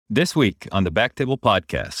This week on the BackTable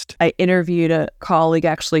podcast, I interviewed a colleague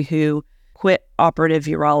actually who quit operative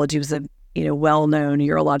urology. He was a well-known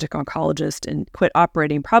urologic oncologist and quit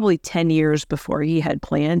operating probably 10 years before he had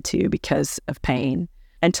planned to because of pain,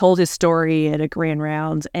 and told his story at a grand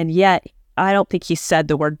rounds. And yet, I don't think he said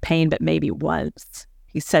the word pain, but maybe once.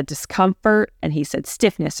 He said discomfort and he said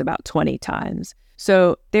stiffness about 20 times.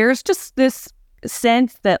 So there's just this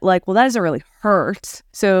sense that that doesn't really hurt.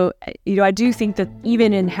 So, I do think that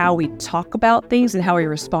even in how we talk about things and how we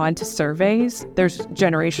respond to surveys, there's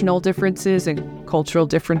generational differences and cultural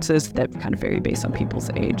differences that kind of vary based on people's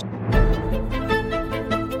age.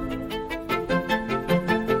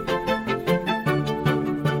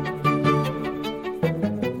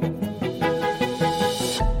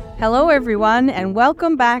 Hello, everyone, and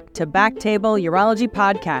welcome back to BackTable Urology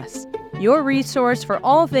Podcast, your resource for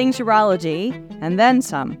all things urology, and then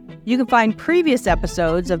some. You can find previous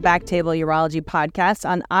episodes of BackTable Urology Podcast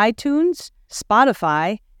on iTunes,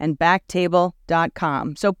 Spotify, and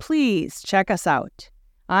backtable.com. So please check us out.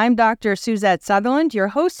 I'm Dr. Suzette Sutherland, your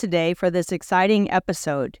host today for this exciting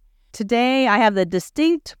episode. Today, I have the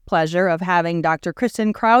distinct pleasure of having Dr.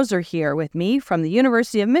 Kristin Chrouser here with me from the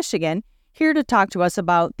University of Michigan, here to talk to us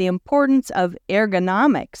about the importance of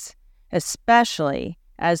ergonomics, especially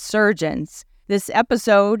as surgeons. This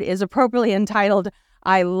episode is appropriately entitled,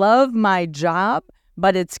 I Love My Job,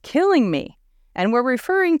 But It's Killing Me. And we're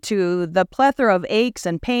referring to the plethora of aches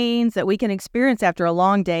and pains that we can experience after a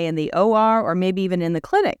long day in the OR or maybe even in the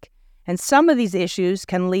clinic. And some of these issues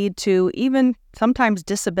can lead to even sometimes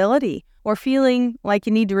disability or feeling like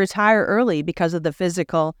you need to retire early because of the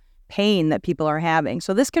physical pain that people are having.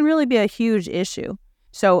 So this can really be a huge issue.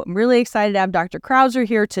 So I'm really excited to have Dr. Chrouser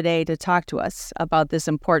here today to talk to us about this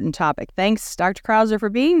important topic. Thanks, Dr. Chrouser, for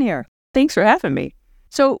being here. Thanks for having me.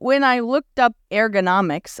 So when I looked up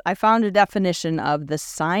ergonomics, I found a definition of the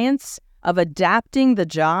science of adapting the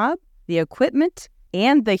job, the equipment,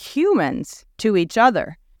 and the humans to each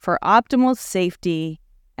other for optimal safety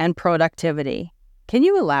and productivity. Can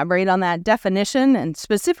you elaborate on that definition and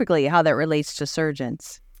specifically how that relates to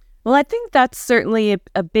surgeons? Well, I think that's certainly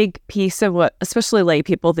a big piece of what, especially lay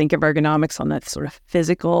people, think of ergonomics on that sort of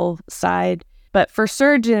physical side. But for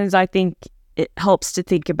surgeons, I think it helps to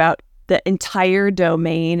think about the entire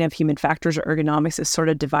domain of human factors or ergonomics is sort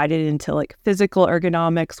of divided into physical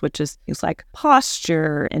ergonomics, which is things like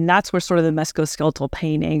posture. And that's where sort of the musculoskeletal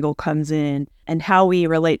pain angle comes in, and how we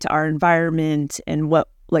relate to our environment and what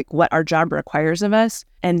our job requires of us,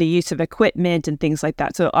 and the use of equipment and things like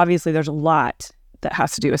that. So obviously there's a lot that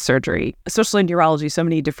has to do with surgery, especially in urology, so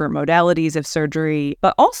many different modalities of surgery,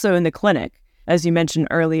 but also in the clinic. As you mentioned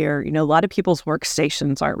earlier, a lot of people's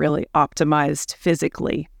workstations aren't really optimized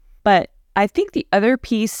physically. But I think the other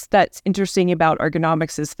piece that's interesting about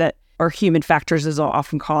ergonomics is that, or human factors as I'll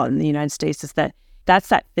often call it in the United States, is that that's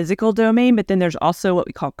that physical domain, but then there's also what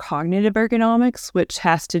we call cognitive ergonomics, which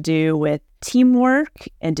has to do with teamwork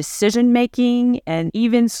and decision-making and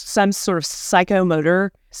even some sort of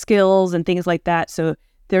psychomotor skills and things like that. So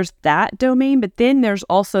there's that domain, but then there's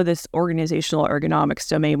also this organizational ergonomics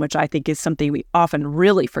domain, which I think is something we often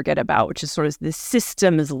really forget about, which is sort of the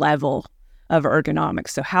systems level of ergonomics.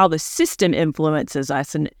 So how the system influences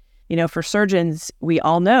us. And for surgeons, we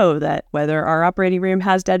all know that whether our operating room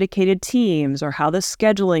has dedicated teams or how the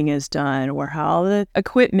scheduling is done or how the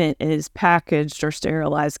equipment is packaged or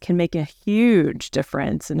sterilized can make a huge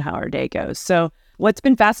difference in how our day goes. So what's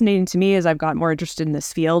been fascinating to me as I've gotten more interested in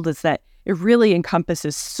this field is that it really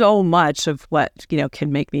encompasses so much of what,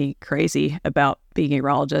 can make me crazy about being a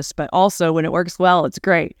urologist, but also when it works well, it's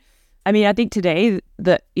great. I mean, I think today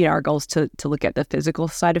that our goal is to look at the physical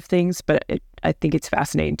side of things, but I think it's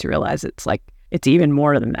fascinating to realize it's even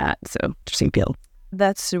more than that. So interesting field.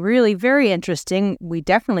 That's really very interesting. We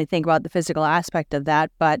definitely think about the physical aspect of that,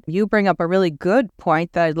 but you bring up a really good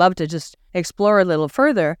point that I'd love to just explore a little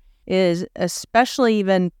further, is especially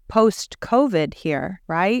even post-COVID here,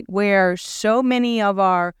 right? Where so many of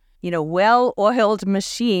our, well-oiled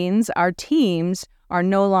machines, our teams, are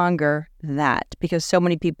no longer that, because so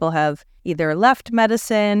many people have either left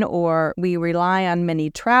medicine or we rely on many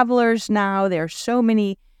travelers now. There are so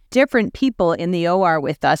many different people in the OR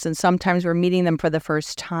with us, and sometimes we're meeting them for the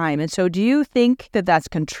first time. And so do you think that that's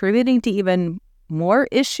contributing to even more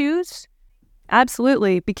issues?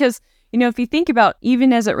 Absolutely, because if you think about,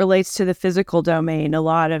 even as it relates to the physical domain, a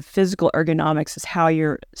lot of physical ergonomics is how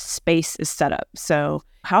your space is set up. So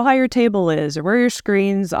how high your table is, or where your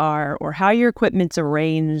screens are, or how your equipment's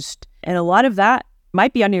arranged. And a lot of that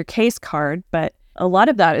might be on your case card, but a lot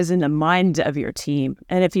of that is in the mind of your team.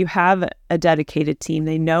 And if you have a dedicated team,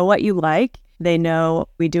 they know what you like, They know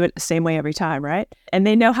we do it the same way every time, right? And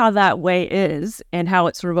they know how that way is and how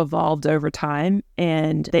it sort of evolved over time.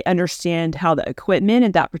 And they understand how the equipment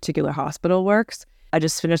in that particular hospital works. I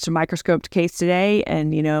just finished a microscoped case today,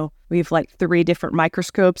 and, we have like 3 different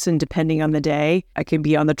microscopes, and depending on the day, I can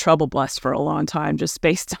be on the trouble bus for a long time just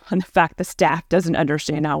based on the fact the staff doesn't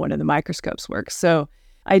understand how one of the microscopes works. So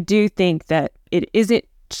I do think that it isn't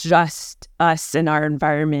just us and our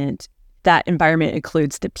environment. That environment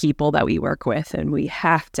includes the people that we work with, and we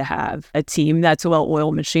have to have a team that's a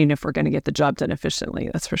well-oiled machine if we're going to get the job done efficiently,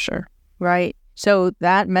 that's for sure. Right. So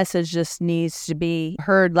that message just needs to be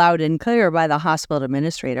heard loud and clear by the hospital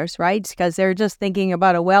administrators, right? Because they're just thinking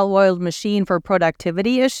about a well-oiled machine for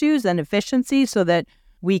productivity issues and efficiency so that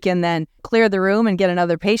we can then clear the room and get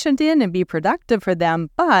another patient in and be productive for them.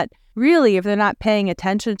 But really, if they're not paying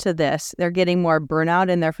attention to this, they're getting more burnout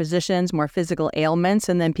in their physicians, more physical ailments,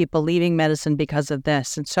 and then people leaving medicine because of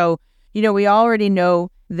this. And so, we already know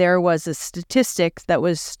there was a statistic that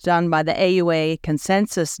was done by the AUA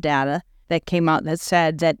consensus data that came out that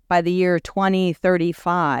said that by the year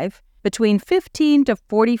 2035, between 15 to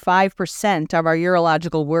 45% of our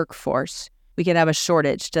urological workforce, we could have a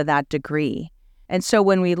shortage to that degree. And so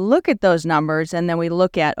when we look at those numbers and then we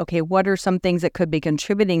look at, okay, what are some things that could be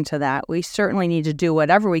contributing to that? We certainly need to do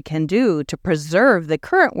whatever we can do to preserve the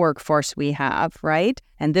current workforce we have, right?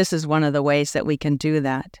 And this is one of the ways that we can do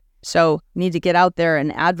that. So we need to get out there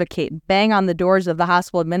and advocate, bang on the doors of the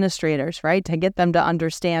hospital administrators, right, to get them to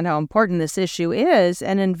understand how important this issue is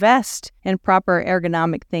and invest in proper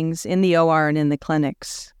ergonomic things in the OR and in the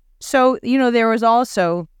clinics. So, there was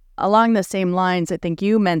also, along the same lines, I think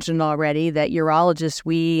you mentioned already that urologists,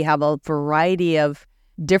 we have a variety of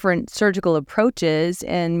different surgical approaches,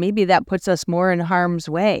 and maybe that puts us more in harm's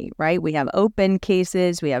way, right? We have open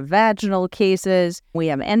cases, we have vaginal cases, we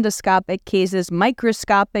have endoscopic cases,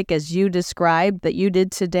 microscopic, as you described, that you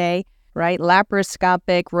did today, right?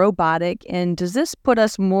 Laparoscopic, robotic. And does this put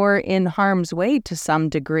us more in harm's way to some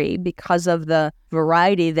degree because of the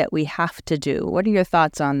variety that we have to do? What are your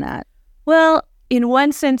thoughts on that? Well, in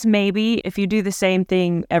one sense, maybe if you do the same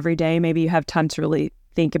thing every day, maybe you have time to really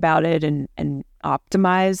think about it and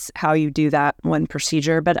optimize how you do that one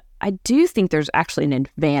procedure. But I do think there's actually an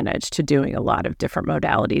advantage to doing a lot of different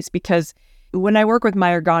modalities, because when I work with my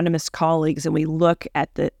ergonomist colleagues and we look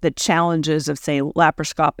at the challenges of, say,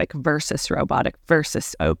 laparoscopic versus robotic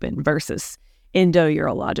versus open versus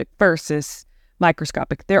endourologic versus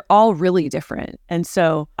microscopic, they're all really different. And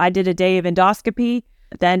so I did a day of endoscopy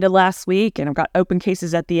at the end of last week, and I've got open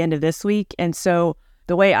cases at the end of this week. And so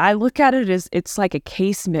the way I look at it is it's like a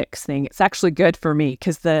case mix thing. It's actually good for me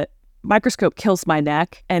because the microscope kills my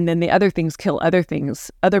neck, and then the other things kill other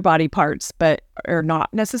things, other body parts, but are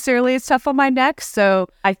not necessarily as tough on my neck. So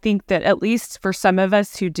I think that at least for some of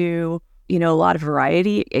us who do, a lot of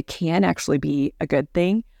variety, it can actually be a good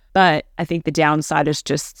thing. But I think the downside is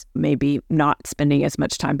just maybe not spending as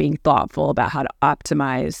much time being thoughtful about how to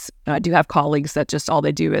optimize. I do have colleagues that just all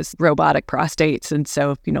they do is robotic prostates. And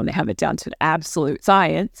so, they have it down to absolute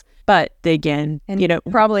science. But they, again,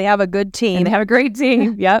 probably have a good team. And they have a great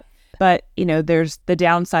team. Yep. But, there's the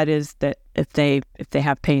downside is that if they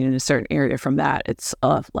have pain in a certain area from that, it's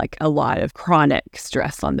like a lot of chronic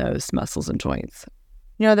stress on those muscles and joints.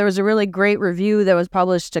 There was a really great review that was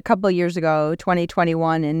published a couple of years ago,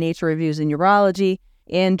 2021, in Nature Reviews in Urology.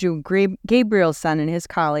 Andrew Gabrielson and his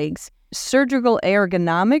colleagues, Surgical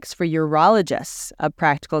Ergonomics for Urologists, a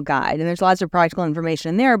practical guide. And there's lots of practical information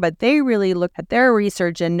in there, but they really looked at their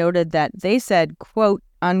research and noted that they said, quote,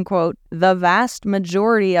 unquote, the vast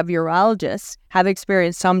majority of urologists have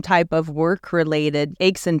experienced some type of work-related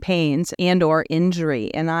aches and pains and or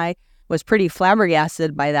injury. And I was pretty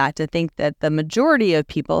flabbergasted by that, to think that the majority of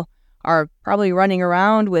people are probably running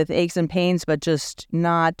around with aches and pains, but just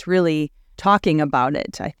not really talking about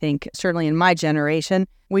it. I think certainly in my generation,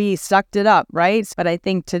 we sucked it up, right? But I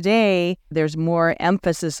think today there's more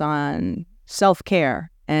emphasis on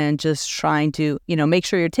self-care and just trying to, make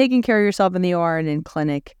sure you're taking care of yourself in the OR and in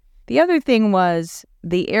clinic. The other thing was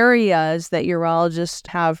the areas that urologists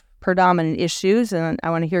have predominant issues, and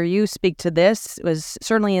I want to hear you speak to this, was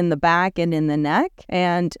certainly in the back and in the neck.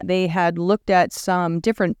 And they had looked at some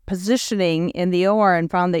different positioning in the OR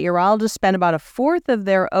and found that urologists spend about a fourth of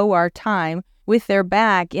their OR time with their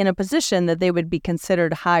back in a position that they would be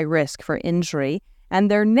considered high risk for injury,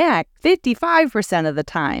 and their neck 55% of the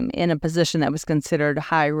time in a position that was considered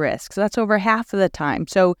high risk. So that's over half of the time.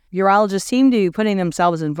 So urologists seem to be putting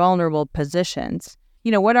themselves in vulnerable positions.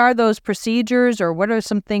 What are those procedures, or what are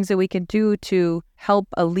some things that we can do to help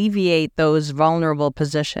alleviate those vulnerable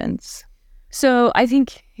positions? So I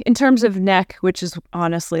think in terms of neck, which is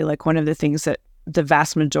honestly like one of the things that the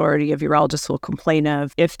vast majority of urologists will complain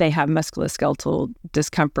of if they have musculoskeletal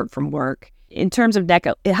discomfort from work. In terms of neck,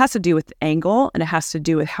 it has to do with angle and it has to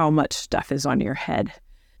do with how much stuff is on your head.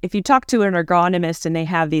 If you talk to an ergonomist and they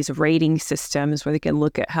have these rating systems where they can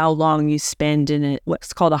look at how long you spend in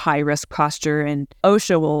what's called a high-risk posture, and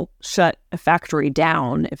OSHA will shut a factory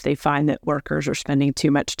down if they find that workers are spending too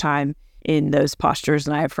much time in those postures.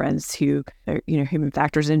 And I have friends who are, human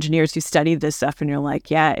factors engineers who study this stuff, and you're like,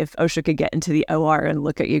 yeah, if OSHA could get into the OR and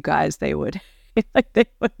look at you guys, they would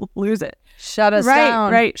lose it. Shut us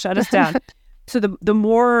down. Right, shut us down. So the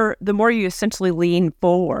more you essentially lean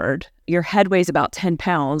forward, your head weighs about 10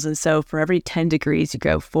 pounds. And so for every 10 degrees you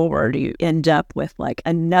go forward, you end up with like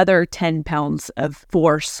another 10 pounds of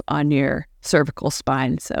force on your cervical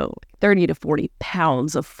spine. So 30 to 40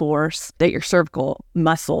 pounds of force that your cervical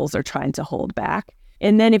muscles are trying to hold back.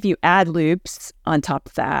 And then if you add loupes on top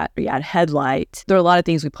of that, or you add headlight, there are a lot of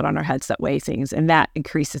things we put on our heads that weigh things, and that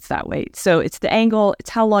increases that weight. So it's the angle, it's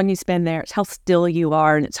how long you spend there, it's how still you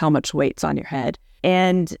are, and it's how much weight's on your head.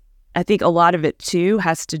 And I think a lot of it too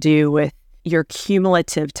has to do with your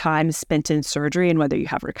cumulative time spent in surgery and whether you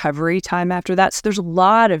have recovery time after that. So there's a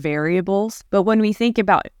lot of variables. But when we think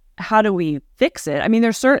about how do we fix it, I mean,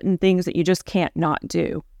 there's certain things that you just can't not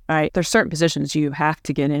do, right? There's certain positions you have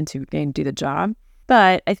to get into and do the job.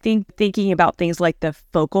 But I think thinking about things like the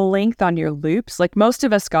focal length on your loupes, like most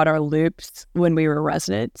of us got our loupes when we were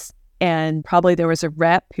residents. And probably there was a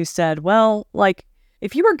rep who said, well, like,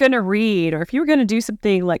 if you were going to read or if you were going to do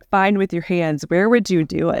something like fine with your hands, where would you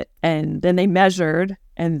do it? And then they measured,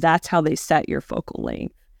 and that's how they set your focal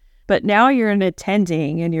length. But now you're an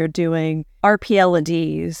attending and you're doing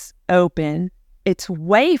RPL&Ds open. It's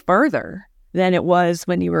way further than it was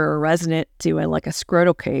when you were a resident doing like a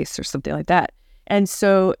scrotal case or something like that. And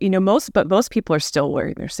so, most people are still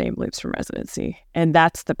wearing their same loupes from residency. And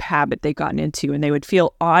that's the habit they've gotten into. And they would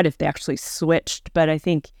feel odd if they actually switched. But I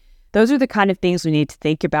think those are the kind of things we need to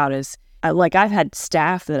think about is, like I've had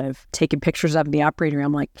staff that I've taken pictures of in the operating room.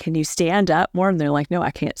 I'm like, can you stand up more? And they're like, no,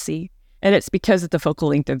 I can't see. And it's because of the focal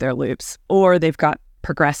length of their loupes. Or they've got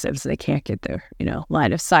progressives. They can't get their,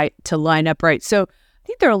 line of sight to line up right. So I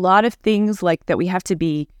think there are a lot of things like that we have to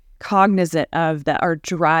be cognizant of that are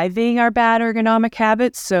driving our bad ergonomic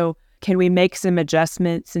habits. So can we make some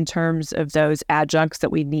adjustments in terms of those adjuncts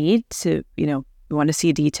that we need to, we want to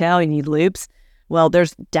see detail, you need loupes. Well,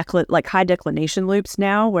 there's like high declination loupes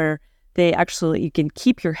now where you can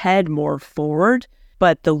keep your head more forward,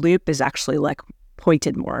 but the loupe is actually like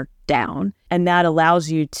pointed more down. And that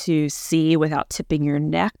allows you to see without tipping your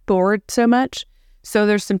neck forward so much. So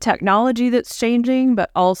there's some technology that's changing,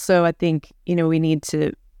 but also I think, we need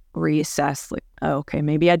to reassess like, oh, okay,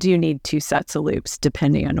 maybe I do need 2 sets of loupes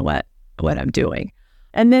depending on what I'm doing.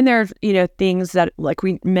 And then there's, things that like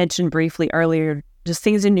we mentioned briefly earlier, just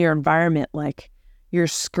things in your environment, like your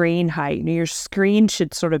screen height. Your screen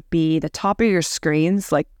should sort of be the top of your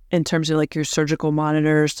screens, like in terms of like your surgical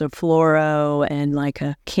monitors, so fluoro and like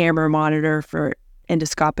a camera monitor for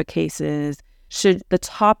endoscopic cases. The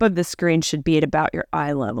top of the screen should be at about your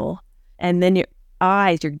eye level. And then your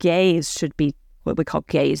gaze should be what we call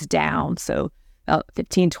gaze down. So about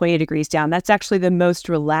 15, 20 degrees down. That's actually the most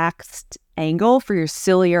relaxed angle for your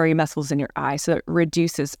ciliary muscles in your eye. So it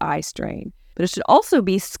reduces eye strain. But it should also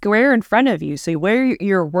be square in front of you. So where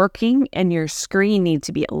you're working and your screen need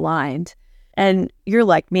to be aligned. And you're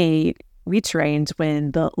like me, we trained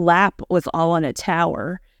when the lap was all on a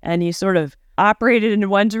tower and you sort of operated in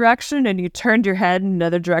one direction and you turned your head in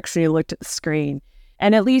another direction, you looked at the screen.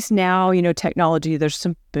 And at least now, technology, there's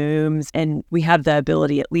some booms and we have the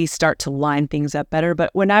ability at least start to line things up better. But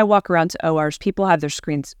when I walk around to ORs, people have their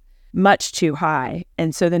screens much too high.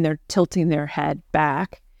 And so then they're tilting their head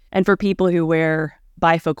back. And for people who wear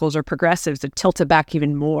bifocals or progressives, they tilt it back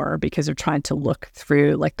even more because they're trying to look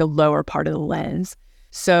through like the lower part of the lens.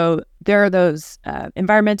 So there are those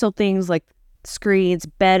environmental things like screens,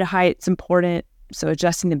 bed height's important. So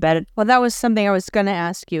adjusting the bed. Well, that was something I was going to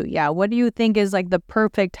ask you. Yeah. What do you think is like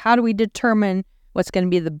how do we determine what's going to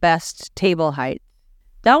be the best table height?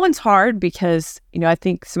 That one's hard because, I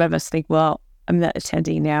think some of us think, well, I'm not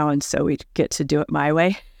attending now. And so we get to do it my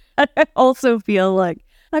way. I also feel like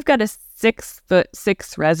I've got a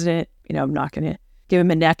 6'6" resident, I'm not going to give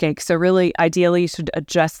him a neck ache. So really, ideally, you should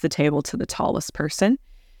adjust the table to the tallest person,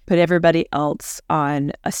 put everybody else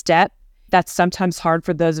on a step. That's sometimes hard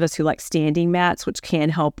for those of us who like standing mats, which can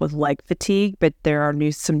help with leg fatigue. But there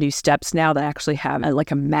are some new steps now that actually have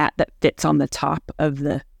like a mat that fits on the top of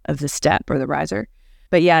the step or the riser.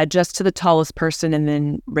 But yeah, adjust to the tallest person and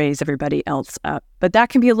then raise everybody else up. But that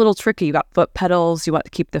can be a little tricky. You got foot pedals. You want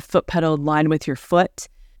to keep the foot pedal in line with your foot.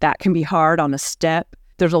 That can be hard on a step.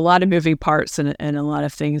 There's a lot of moving parts and a lot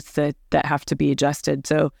of things that have to be adjusted.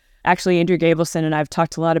 So actually, Andrew Gabelson and I have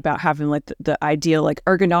talked a lot about having like the ideal like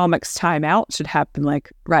ergonomics timeout should happen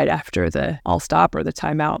like right after the all stop or the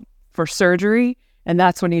timeout for surgery. And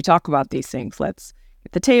that's when you talk about these things. Let's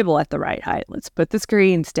get the table at the right height. Let's put the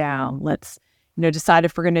screens down. Let's decide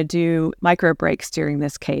if we're going to do micro breaks during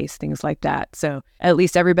this case, things like that. So at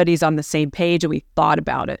least everybody's on the same page and we thought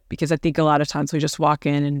about it, because I think a lot of times we just walk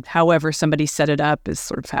in and however somebody set it up is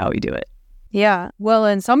sort of how we do it. Yeah. Well,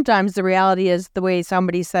 and sometimes the reality is the way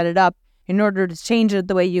somebody set it up, in order to change it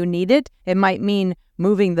the way you need it, it might mean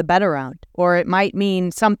moving the bed around, or it might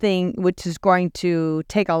mean something which is going to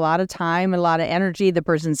take a lot of time, a lot of energy. The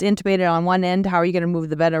person's intubated on one end. How are you going to move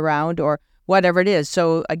the bed around, or whatever it is?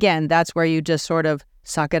 So again, that's where you just sort of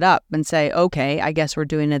suck it up and say, okay, I guess we're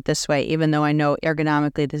doing it this way, even though I know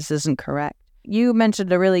ergonomically this isn't correct. You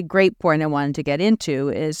mentioned a really great point I wanted to get into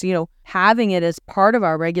is, having it as part of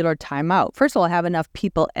our regular timeout. First of all, have enough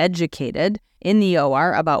people educated in the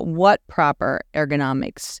OR about what proper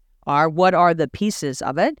ergonomics are, what are the pieces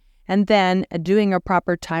of it, and then doing a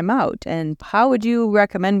proper timeout. And how would you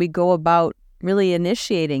recommend we go about really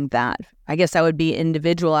initiating that? I guess that would be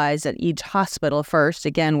individualized at each hospital first,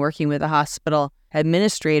 again, working with the hospital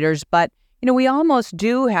administrators. But, we almost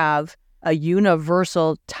do have a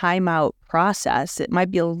universal timeout process. It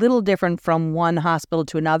might be a little different from one hospital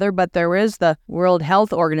to another, but there is the World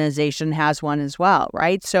Health Organization has one as well,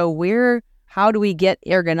 right? So how do we get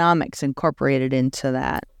ergonomics incorporated into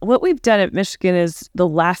that? What we've done at Michigan is the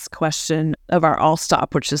last question of our all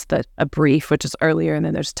stop, which is a brief, which is earlier, and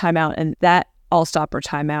then there's timeout. And that all stop or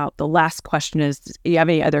timeout, the last question is, do you have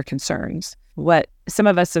any other concerns? What some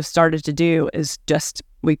of us have started to do is just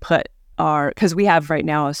we put because we have right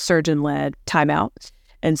now a surgeon-led timeout.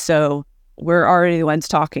 And so we're already the ones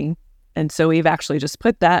talking. And so we've actually just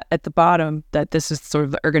put that at the bottom, that this is sort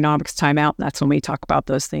of the ergonomics timeout. And that's when we talk about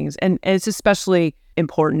those things. And it's especially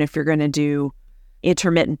important if you're going to do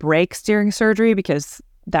intermittent breaks during surgery, because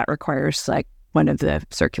that requires like one of the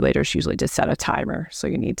circulators usually to set a timer. So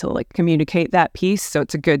you need to like communicate that piece. So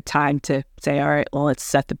it's a good time to say, all right, well, let's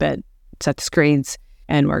set the bed, set the screens,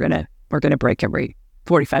 and we're going to break every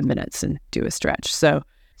 45 minutes and do a stretch. So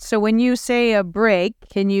when you say a break,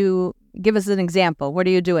 can you give us an example? What are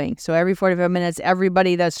you doing? So every 45 minutes,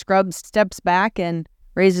 everybody that scrubs steps back and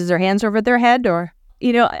raises their hands over their head, or?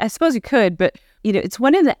 I suppose you could, but, it's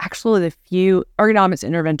one of the few ergonomics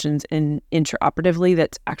interventions intraoperatively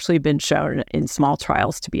that's actually been shown in small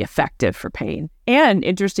trials to be effective for pain. And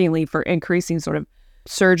interestingly, for increasing sort of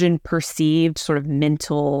surgeon perceived sort of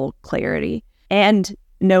mental clarity and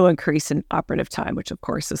no increase in operative time, which of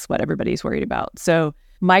course is what everybody's worried about. So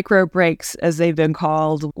micro breaks, as they've been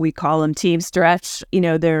called, we call them team stretch.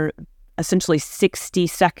 They're essentially 60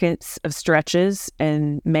 seconds of stretches,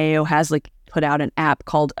 and Mayo has put out an app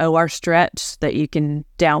called OR Stretch that you can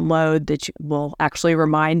download that will actually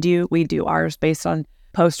remind you. We do ours based on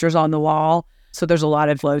posters on the wall. So there's a lot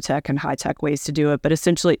of low-tech and high-tech ways to do it, but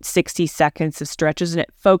essentially 60 seconds of stretches, and it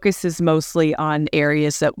focuses mostly on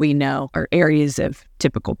areas that we know are areas of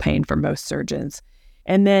typical pain for most surgeons.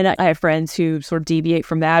 And then I have friends who sort of deviate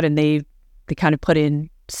from that, and they kind of put in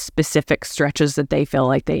specific stretches that they feel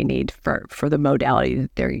like they need for the modality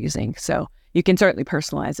that they're using. So you can certainly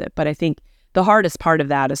personalize it, but I think the hardest part of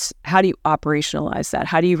that is how do you operationalize that?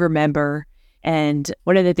 How do you remember? And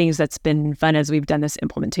one of the things that's been fun as we've done this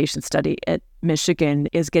implementation study at Michigan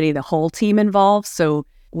is getting the whole team involved. So,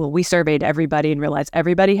 we surveyed everybody and realized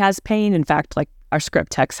everybody has pain. In fact, our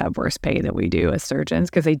script techs have worse pain than we do as surgeons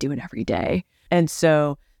because they do it every day. And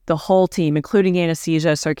so the whole team, including anesthesia,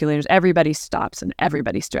 circulators, everybody stops and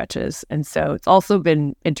everybody stretches. And so it's also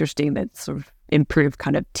been interesting that sort of improved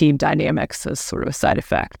kind of team dynamics as sort of a side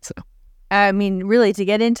effect. So. I mean, really, to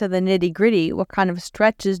get into the nitty-gritty, what kind of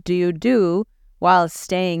stretches do you do while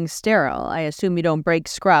staying sterile? I assume you don't break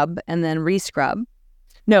scrub and then re-scrub.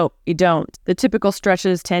 No, you don't. The typical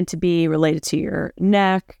stretches tend to be related to your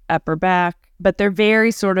neck, upper back, but they're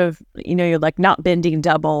very sort of, you're not bending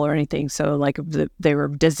double or anything. So they were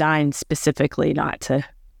designed specifically not to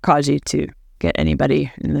cause you to get anybody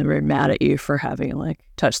in the room mad at you for having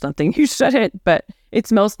touched something you shouldn't. But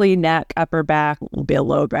it's mostly neck, upper back, will be a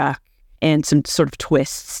low back, and some sort of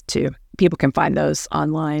twists too. People can find those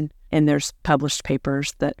online, and there's published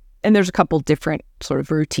papers and there's a couple different sort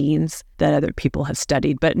of routines that other people have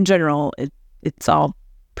studied, but in general, it's all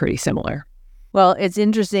pretty similar. Well, it's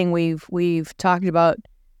interesting. We've talked about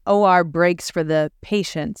OR breaks for the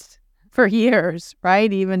patients. for years,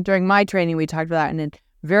 right? Even during my training, we talked about that in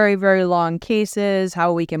very, very long cases,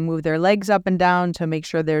 how we can move their legs up and down to make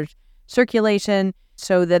sure there's circulation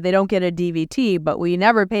so that they don't get a DVT, but we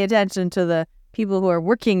never pay attention to the people who are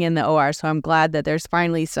working in the OR. So I'm glad that there's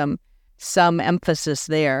finally some emphasis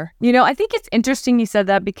there. I think it's interesting you said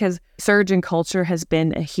that because surgeon culture has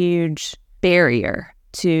been a huge barrier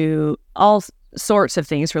to all sorts of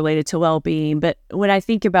things related to well-being. But when I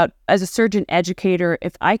think about as a surgeon educator,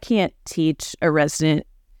 if I can't teach a resident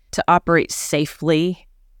to operate safely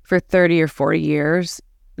for 30 or 40 years,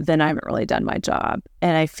 then I haven't really done my job.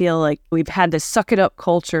 And I feel like we've had this suck it up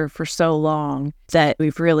culture for so long that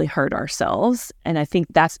we've really hurt ourselves. And I think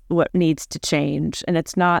that's what needs to change. And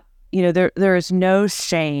it's not, there is no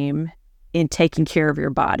shame in taking care of your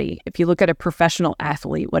body. If you look at a professional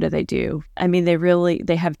athlete, what do? I mean,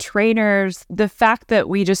 they have trainers. The fact that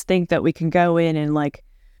we just think that we can go in and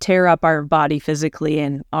tear up our body physically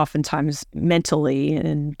and oftentimes mentally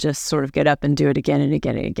and just sort of get up and do it again and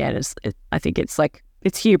again and again I think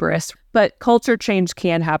it's hubris. But culture change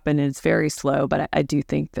can happen and it's very slow, but I do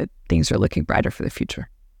think that things are looking brighter for the future.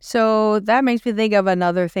 So that makes me think of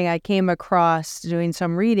another thing I came across doing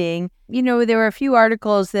some reading. There were a few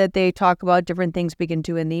articles that they talk about different things we can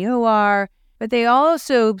do in the OR, but they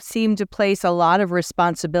also seem to place a lot of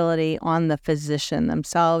responsibility on the physician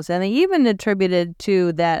themselves. And they even attributed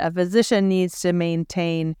to that a physician needs to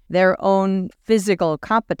maintain their own physical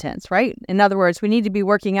competence, right? In other words, we need to be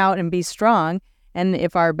working out and be strong. And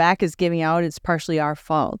if our back is giving out, it's partially our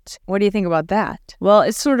fault. What do you think about that? Well,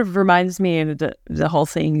 it sort of reminds me of the whole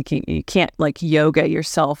thing. You can't yoga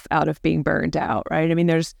yourself out of being burned out, right? I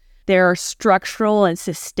mean, there are structural and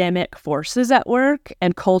systemic forces at work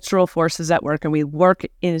and cultural forces at work, and we work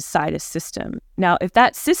inside a system. Now, if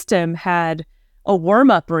that system had a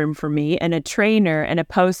warm-up room for me and a trainer and a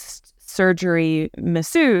post-surgery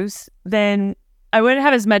masseuse, then I wouldn't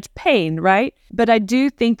have as much pain, right? But I do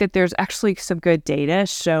think that there's actually some good data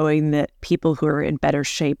showing that people who are in better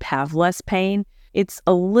shape have less pain. It's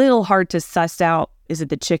a little hard to suss out, is it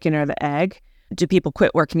the chicken or the egg? Do people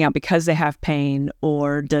quit working out because they have pain,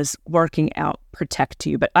 or does working out protect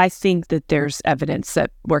you? But I think that there's evidence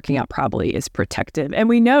that working out probably is protective. And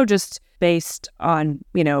we know just based on,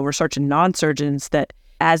 research in non-surgeons that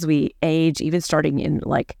as we age, even starting in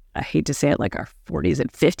I hate to say it, our 40s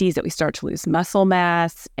and 50s, that we start to lose muscle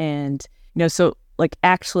mass. And, so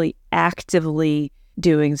actually actively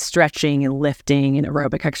doing stretching and lifting and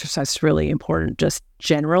aerobic exercise is really important just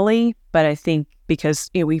generally. But I think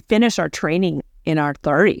because, we finish our training in our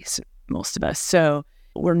 30s, most of us. So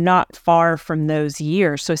we're not far from those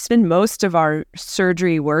years. So I spend most of our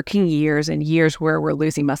surgery working years and years where we're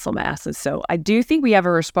losing muscle mass. And so I do think we have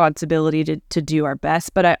a responsibility to do our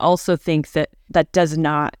best, but I also think that does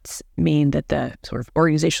not mean that the sort of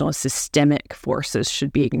organizational and systemic forces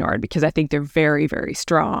should be ignored, because I think they're very, very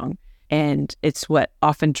strong. And it's what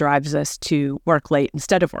often drives us to work late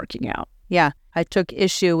instead of working out. Yeah, I took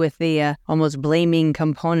issue with the almost blaming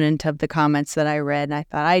component of the comments that I read. And I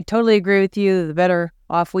thought, I totally agree with you. The better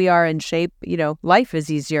off we are in shape, life is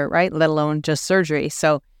easier, right? Let alone just surgery.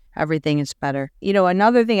 So everything is better.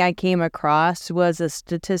 Another thing I came across was a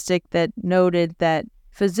statistic that noted that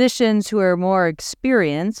physicians who are more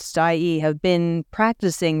experienced, i.e. have been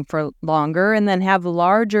practicing for longer and then have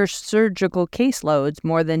larger surgical caseloads,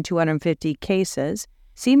 more than 250 cases,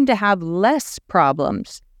 seem to have less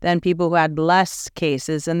problems than people who had less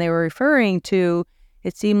cases. And they were referring to,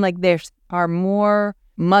 it seemed like there are more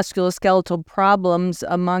musculoskeletal problems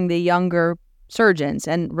among the younger surgeons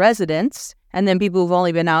and residents, and then people who've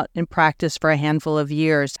only been out in practice for a handful of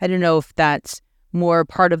years. I don't know if that's more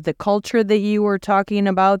part of the culture that you were talking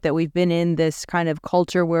about, that we've been in this kind of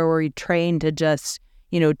culture where we train to just,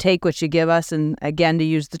 take what you give us. And again, to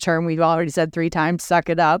use the term we've already said 3 times, suck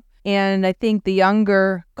it up. And I think the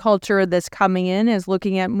younger culture that's coming in is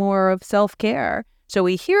looking at more of self-care. So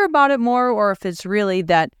we hear about it more, or if it's really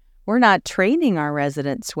that we're not training our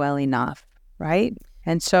residents well enough, right?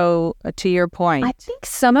 And so to your point, I think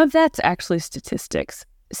some of that's actually statistics.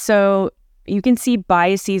 So you can see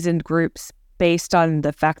biases in groups based on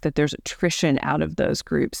the fact that there's attrition out of those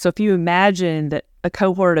groups. So if you imagine that a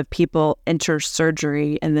cohort of people enters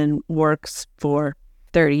surgery and then works for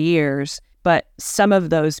 30 years, but some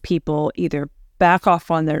of those people either back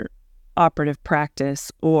off on their operative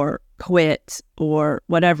practice or quit or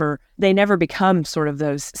whatever, they never become sort of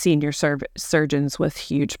those senior surgeons with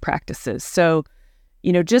huge practices. So,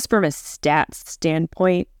 just from a stats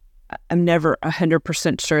standpoint, I'm never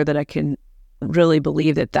 100% sure that I can really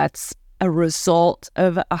believe that that's a result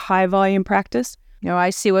of a high volume practice. I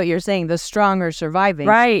see what you're saying. The strong are surviving.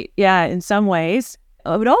 Right. Yeah. In some ways.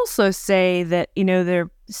 I would also say that, there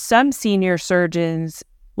are some senior surgeons,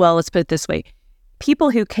 well, let's put it this way,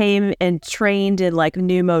 people who came and trained in like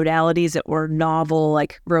new modalities that were novel,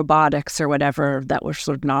 like robotics or whatever, that were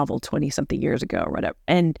sort of novel 20-something years ago or whatever.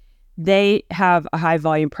 And they have a high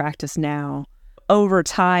volume practice now. Over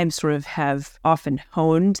time, sort of have often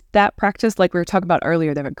honed that practice. Like we were talking about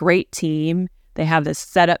earlier, they have a great team. They have this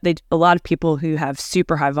setup. A lot of people who have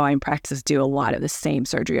super high volume practice do a lot of the same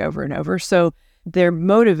surgery over and over. So they're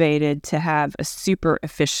motivated to have a super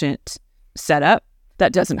efficient setup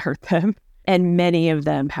that doesn't hurt them. And many of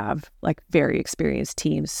them have like very experienced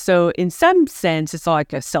teams. So in some sense, it's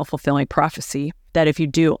like a self-fulfilling prophecy that if you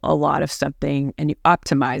do a lot of something and you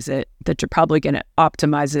optimize it, that you're probably going to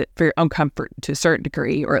optimize it for your own comfort to a certain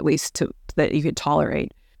degree, or at least to that you could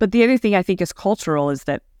tolerate. But the other thing I think is cultural is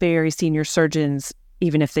that very senior surgeons,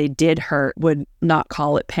 even if they did hurt, would not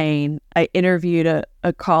call it pain. I interviewed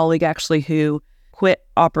a colleague actually who quit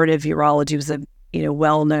operative urology, was a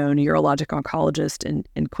well-known urologic oncologist,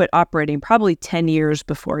 and quit operating probably 10 years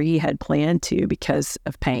before he had planned to because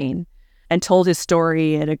of pain, and told his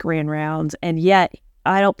story at a grand rounds. And yet,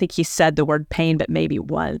 I don't think he said the word pain, but maybe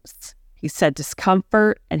once. He said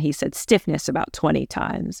discomfort and he said stiffness about 20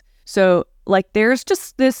 times. So like there's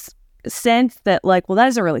just this sense that like, well, that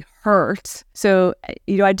doesn't really hurt. So,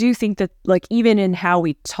 I do think that like even in how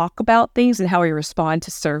we talk about things and how we respond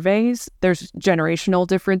to surveys, there's generational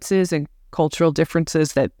differences and cultural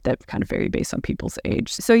differences that kind of vary based on people's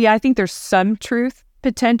age. So yeah, I think there's some truth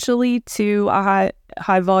potentially to a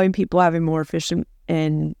high volume people having more efficient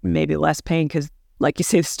and maybe less pain because, like you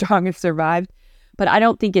say, the strongest survived. But I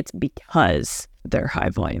don't think it's because they're high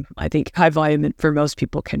volume. I think high volume for most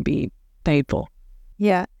people can be painful.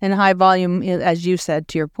 Yeah, and high volume, as you said,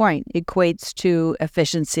 to your point, equates to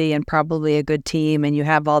efficiency and probably a good team, and you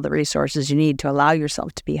have all the resources you need to allow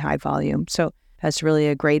yourself to be high volume. So that's really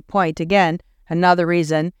a great point. Again, another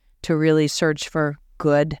reason to really search for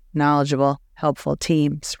good, knowledgeable, helpful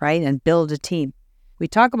teams, right? And build a team. We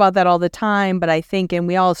talk about that all the time, but I think, and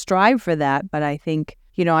we all strive for that, but I think,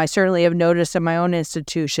 I certainly have noticed in my own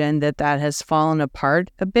institution that has fallen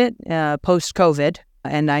apart a bit post-COVID.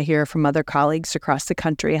 And I hear from other colleagues across the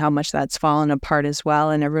country how much that's fallen apart as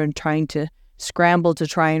well, and everyone trying to scramble to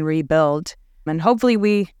try and rebuild. And hopefully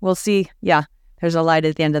we will see, there's a light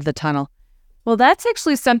at the end of the tunnel. Well, that's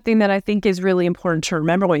actually something that I think is really important to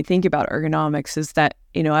remember when you think about ergonomics is that,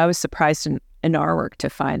 I was surprised in our work to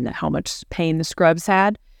find that how much pain the scrubs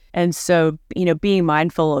had. And so, being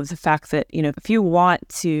mindful of the fact that, if you want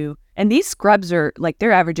to, and these scrubs are like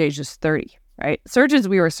their average age is 30, right? Surgeons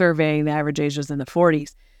we were surveying, the average age was in the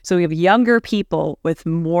 40s. So we have younger people with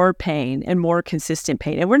more pain and more consistent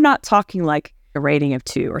pain. And we're not talking like a rating of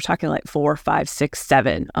 2. We're talking like 4, 5, 6,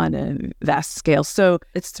 7 on a vast scale. So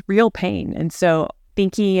it's real pain. And so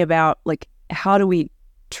thinking about like, how do we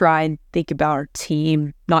try and think about our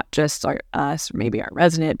team, not just us or maybe our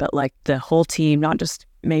resident, but like the whole team, not just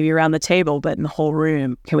maybe around the table, but in the whole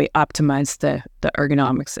room. Can we optimize the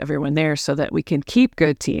ergonomics of everyone there so that we can keep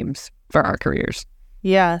good teams for our careers?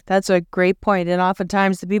 Yeah, that's a great point. And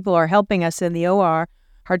oftentimes the people who are helping us in the OR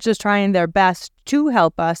are just trying their best to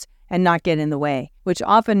help us and not get in the way, which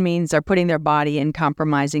often means they're putting their body in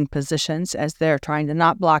compromising positions as they're trying to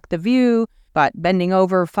not block the view, but bending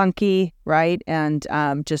over funky, right? And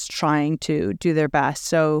just trying to do their best.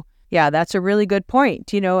 So yeah, that's a really good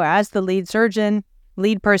point. As the lead surgeon,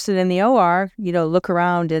 lead person in the OR, look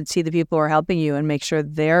around and see the people who are helping you and make sure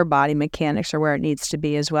their body mechanics are where it needs to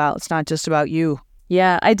be as well. It's not just about you.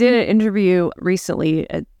 Yeah, I did an interview recently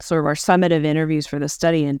at sort of our summit of interviews for the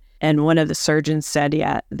study, and one of the surgeons said,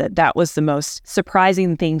 that was the most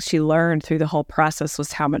surprising thing she learned through the whole process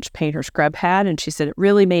was how much pain her scrub had. And she said, it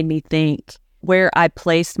really made me think where I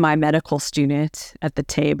placed my medical student at the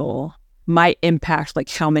table might impact like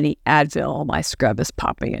how many Advil my scrub is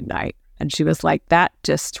popping at night. And she was like, that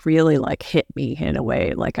just really like hit me in a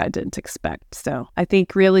way like I didn't expect. So I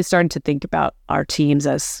think really starting to think about our teams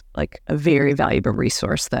as like a very valuable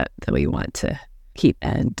resource that we want to keep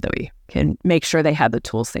and that we can make sure they have the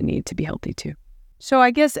tools they need to be healthy too. So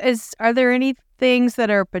I guess, are there any things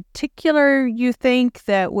that are particular you think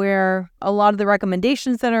that where a lot of the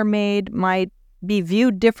recommendations that are made might be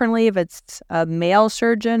viewed differently if it's a male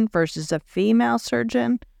surgeon versus a female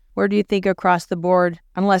surgeon? Where do you think across the board,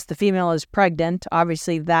 unless the female is pregnant,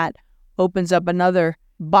 obviously that opens up another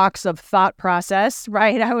box of thought process,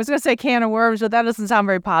 right? I was going to say can of worms, but that doesn't sound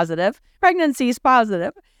very positive. Pregnancy is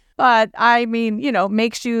positive. But I mean,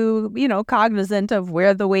 makes you, cognizant of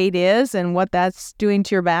where the weight is and what that's doing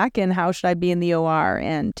to your back and how should I be in the OR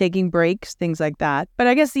and taking breaks, things like that. But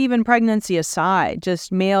I guess even pregnancy aside,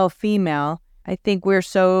 just male, female, I think we're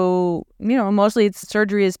so, mostly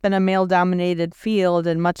surgery has been a male-dominated field,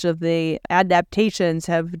 and much of the adaptations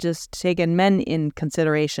have just taken men in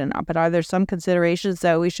consideration. But are there some considerations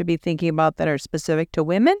that we should be thinking about that are specific to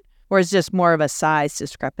women, or is it just more of a size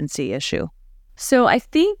discrepancy issue? So I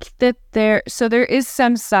think that there is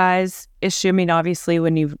some size issue. I mean, obviously,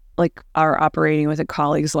 when you are operating with a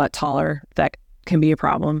colleague who's a lot taller, that can be a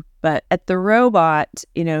problem. But at the robot,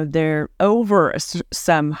 they're over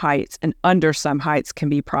some heights and under some heights can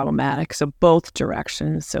be problematic. So both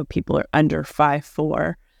directions. So people are under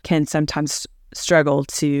 5'4" can sometimes struggle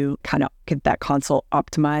to kind of get that console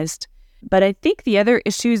optimized. But I think the other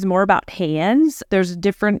issue is more about hands. There's a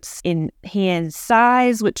difference in hand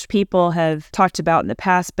size, which people have talked about in the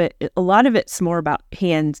past, but a lot of it's more about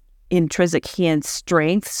intrinsic hand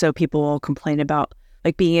strength. So people will complain about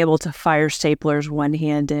being able to fire staplers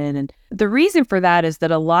one-handed. And the reason for that is that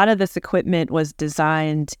a lot of this equipment was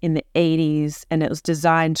designed in the 80s, and it was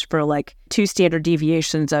designed for 2 standard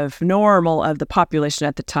deviations of normal of the population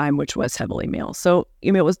at the time, which was heavily male. So,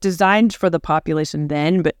 it was designed for the population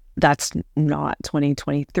then, but that's not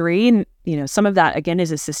 2023. And, some of that, again,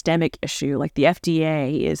 is a systemic issue. Like the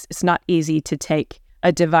FDA it's not easy to take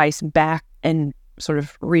a device back and sort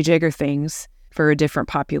of rejigger things for a different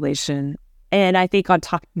population. And I think on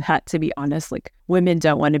top of that, to be honest, women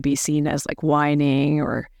don't want to be seen as whining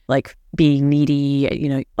or being needy.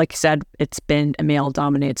 Like you said, it's been a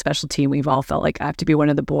male-dominated specialty, and we've all felt like I have to be one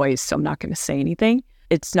of the boys, so I'm not going to say anything.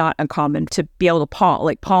 It's not uncommon to be able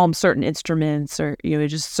to palm certain instruments or,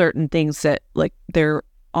 just certain things that they're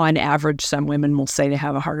on average, some women will say they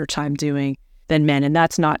have a harder time doing than men. And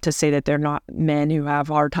that's not to say that they're not men who have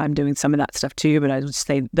a hard time doing some of that stuff too, but I would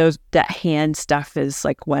say that hand stuff is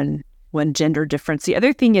one gender difference. The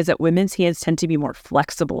other thing is that women's hands tend to be more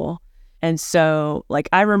flexible. And so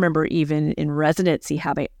I remember even in residency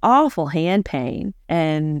having awful hand pain,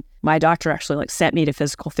 and my doctor actually sent me to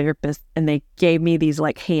physical therapists, and they gave me these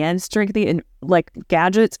hand strengthening and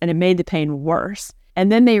gadgets, and it made the pain worse.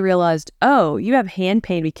 And then they realized, oh, you have hand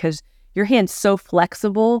pain because your hand's so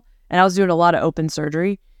flexible. And I was doing a lot of open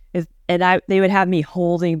surgery, and they would have me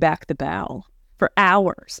holding back the bowel for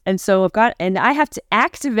hours. And so I have to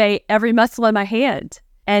activate every muscle in my hand.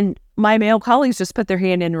 And my male colleagues just put their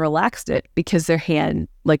hand in and relaxed it because their hand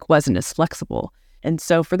wasn't as flexible. And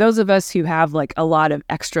so for those of us who have a lot of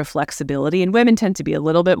extra flexibility, and women tend to be a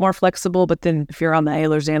little bit more flexible, but then if you're on the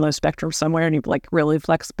Ehlers-Danlos spectrum somewhere and you're really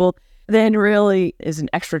flexible, then really is an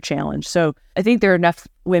extra challenge. So I think there are enough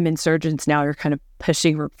women surgeons now who are kind of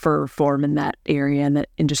pushing for reform in that area, and that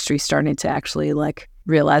industry's starting to actually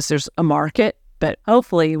realize there's a market. But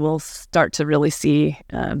hopefully we'll start to really see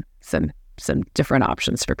some different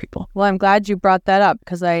options for people. Well, I'm glad you brought that up,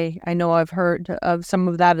 because I know I've heard of some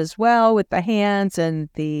of that as well with the hands and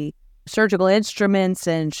the surgical instruments,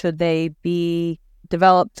 and should they be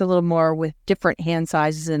developed a little more with different hand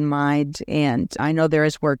sizes in mind. And I know there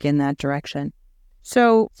is work in that direction.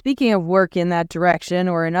 So speaking of work in that direction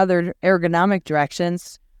or in other ergonomic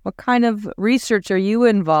directions, what kind of research are you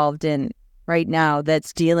involved in right now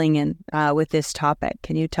that's dealing with this topic?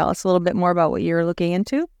 Can you tell us a little bit more about what you're looking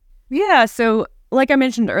into? Yeah, so like I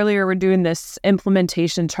mentioned earlier, we're doing this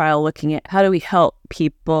implementation trial looking at how do we help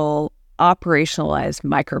people operationalize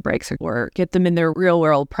microbreaks or get them in their real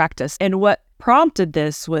world practice. And what prompted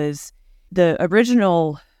this was the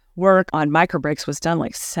original work on microbreaks was done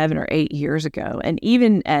 7 or 8 years ago. And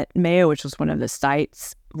even at Mayo, which was one of the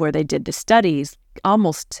sites where they did the studies,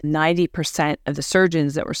 almost 90% of the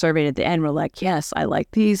surgeons that were surveyed at the end were like, yes, I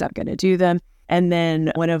like these, I'm going to do them. And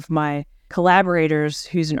then one of my collaborators,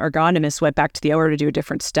 who's an ergonomist, went back to the OR to do a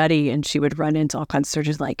different study, and she would run into all kinds of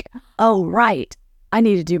surgeons oh, right, I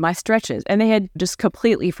need to do my stretches. And they had just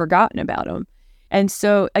completely forgotten about them. And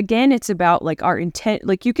so, again, it's about our intent.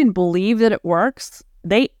 You can believe that it works.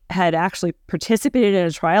 They had actually participated in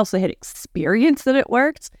a trial, so they had experience that it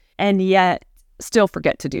worked, and yet still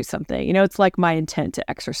forget to do something. It's my intent to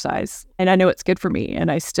exercise, and I know it's good for me. And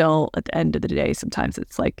I still, at the end of the day, sometimes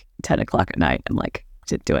it's 10 o'clock at night, I'm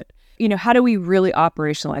didn't do it. How do we really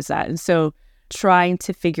operationalize that? And so trying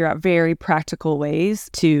to figure out very practical ways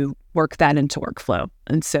to work that into workflow.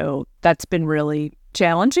 And so that's been really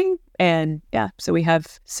challenging. And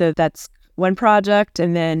so that's one project.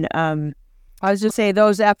 And then I was just say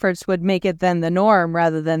those efforts would make it then the norm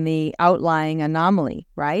rather than the outlying anomaly,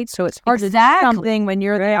 right? So it's hard to do something when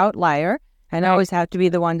you're the outlier, and always have to be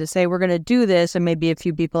the one to say, we're going to do this. And maybe a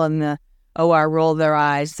few people in the OR roll their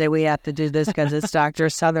eyes, say we have to do this because it's Dr.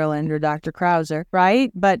 Sutherland or Dr. Chrouser, right?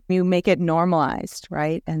 But you make it normalized,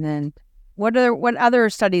 right? And then what other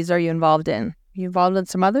studies are you involved in? You involved in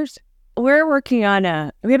some others? we're working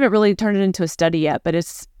on we haven't really turned it into a study yet, but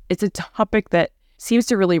it's a topic that seems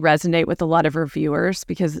to really resonate with a lot of reviewers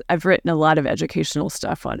because I've written a lot of educational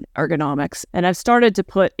stuff on ergonomics, and I've started to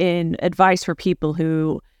put in advice for people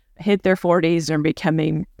who hit their 40s and are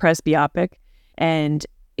becoming presbyopic, and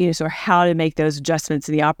sort of how to make those adjustments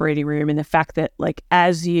in the operating room, and the fact that like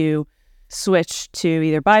as you switch to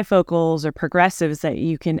either bifocals or progressives, that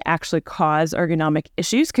you can actually cause ergonomic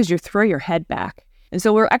issues because you throw your head back. And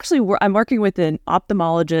so I'm working with an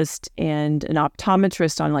ophthalmologist and an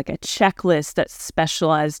optometrist on like a checklist that's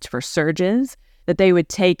specialized for surgeons that they would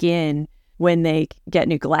take in when they get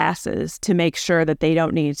new glasses to make sure that they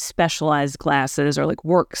don't need specialized glasses or like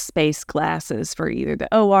workspace glasses for either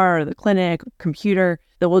the OR or the clinic or computer,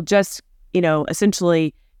 that will just,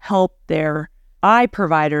 essentially help their eye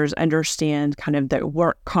providers understand kind of the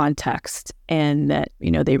work context and that,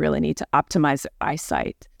 they really need to optimize their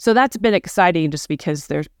eyesight. So that's been exciting just because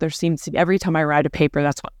there seems to be, every time I write a paper,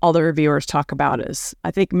 that's what all the reviewers talk about is, I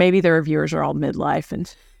think maybe the reviewers are all midlife and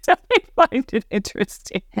so they find it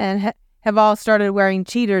interesting. And have all started wearing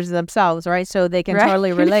cheaters themselves, right? So they can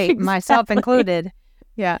totally relate, Exactly. myself included.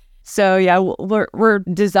 Yeah. So yeah, we're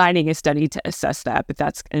designing a study to assess that, but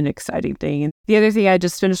that's an exciting thing. And the other thing I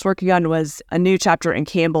just finished working on was a new chapter in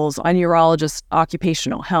Campbell's on urologist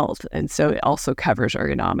occupational health, and so it also covers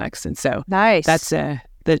ergonomics. And so Nice. that's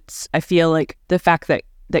I feel like the fact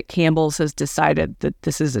that Campbell's has decided that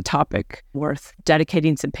this is a topic worth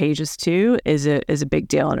dedicating some pages to is a big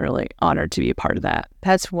deal, and really honored to be a part of that.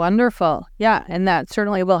 That's wonderful. Yeah, and that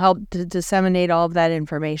certainly will help to disseminate all of that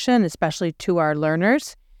information, especially to our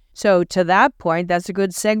learners. So to that point, that's a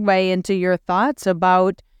good segue into your thoughts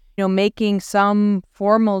about, making some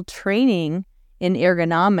formal training in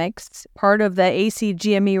ergonomics part of the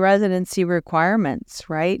ACGME residency requirements,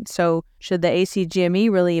 right? So should the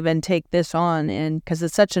ACGME really even take this on? And because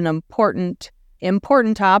it's such an important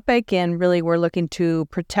topic, and really we're looking to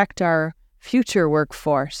protect our future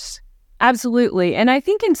workforce. Absolutely. And I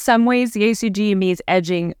think in some ways the ACGME is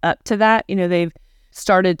edging up to that. They've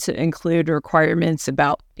started to include requirements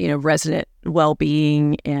about, resident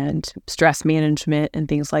well-being and stress management and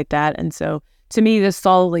things like that. And so to me, this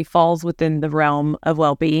solidly falls within the realm of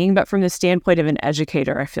well-being. But from the standpoint of an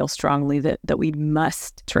educator, I feel strongly that we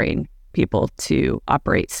must train people to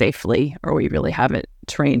operate safely, or we really haven't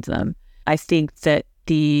trained them. I think that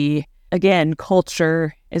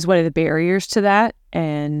culture is one of the barriers to that.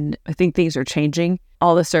 And I think things are changing.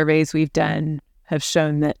 All the surveys we've done have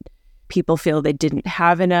shown that people feel they didn't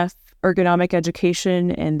have enough ergonomic education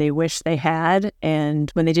and they wish they had. And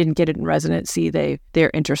when they didn't get it in residency,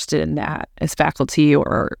 they're interested in that as faculty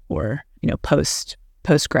or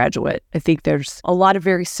postgraduate. I think there's a lot of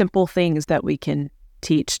very simple things that we can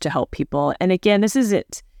teach to help people. And again, this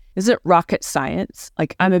isn't rocket science.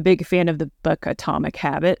 Like, I'm a big fan of the book Atomic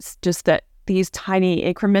Habits, just that these tiny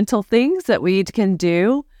incremental things that we can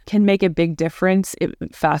do can make a big difference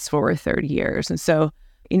fast forward 30 years. And so,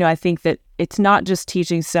 I think that it's not just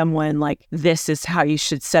teaching someone like, this is how you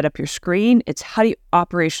should set up your screen. It's how do you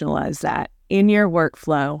operationalize that in your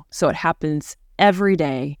workflow so it happens every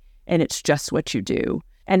day and it's just what you do.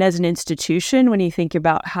 And as an institution, when you think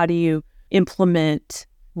about how do you implement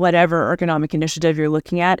whatever ergonomic initiative you're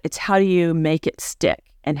looking at, it's how do you make it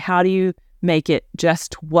stick and how do you make it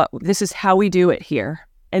just this is how we do it here.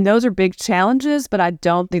 And those are big challenges, but I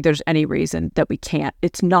don't think there's any reason that we can't.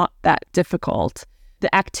 It's not that difficult.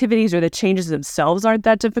 The activities or the changes themselves aren't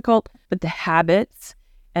that difficult, but the habits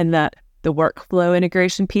and the workflow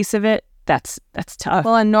integration piece of it, that's tough.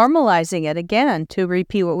 Well, and normalizing it, again, to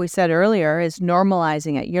repeat what we said earlier, is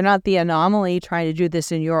normalizing it. You're not the anomaly trying to do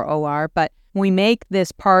this in your OR, but we make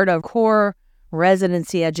this part of core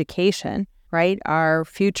residency education, right? Our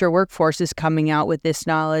future workforce is coming out with this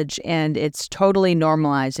knowledge, and it's totally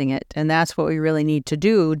normalizing it. And that's what we really need to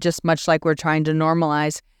do, just much like we're trying to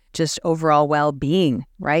normalize just overall well-being,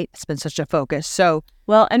 right? It's been such a focus. So,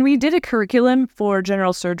 well, and we did a curriculum for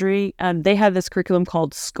general surgery. They had this curriculum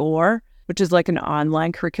called SCORE, which is like an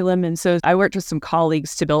online curriculum. And so I worked with some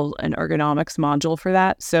colleagues to build an ergonomics module for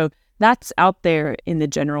that. So that's out there in the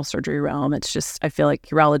general surgery realm. It's just, I feel like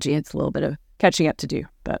urology has a little bit of catching up to do,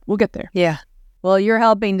 but we'll get there. Yeah. Well, you're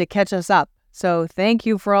helping to catch us up. So thank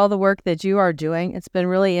you for all the work that you are doing. It's been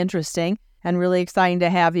really interesting and really exciting to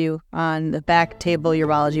have you on the BackTable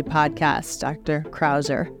Urology podcast, Dr.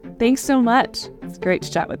 Chrouser. Thanks so much. It's great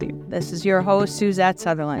to chat with you. This is your host, Suzette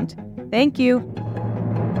Sutherland. Thank you.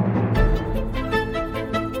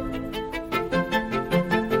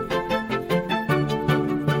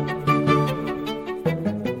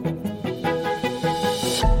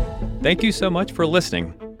 Thank you so much for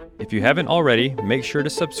listening. If If you haven't already, make sure to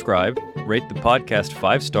subscribe, rate the podcast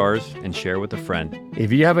 5 stars, and share with a friend.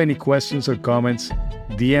 If you have any questions or comments,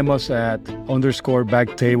 DM us at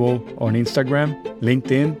 _BackTable on Instagram,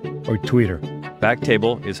 LinkedIn, or Twitter.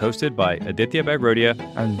 BackTable is hosted by Aditya Bagrodia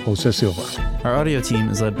and Jose Silva. Our audio team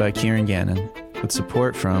is led by Kieran Gannon, with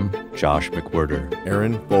support from Josh McWhirter,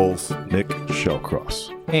 Aaron Bowles, Nick Shellcross,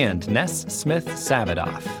 and Ness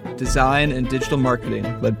Smith-Savadoff. Design and digital marketing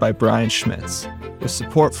led by Brian Schmitz, with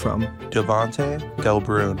support from Devante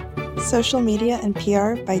Delbrun. Social media and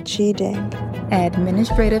PR by G. Ding.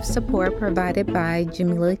 Administrative support provided by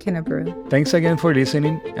Jamila Kennebrew. Thanks again for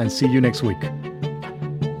listening, and see you next week.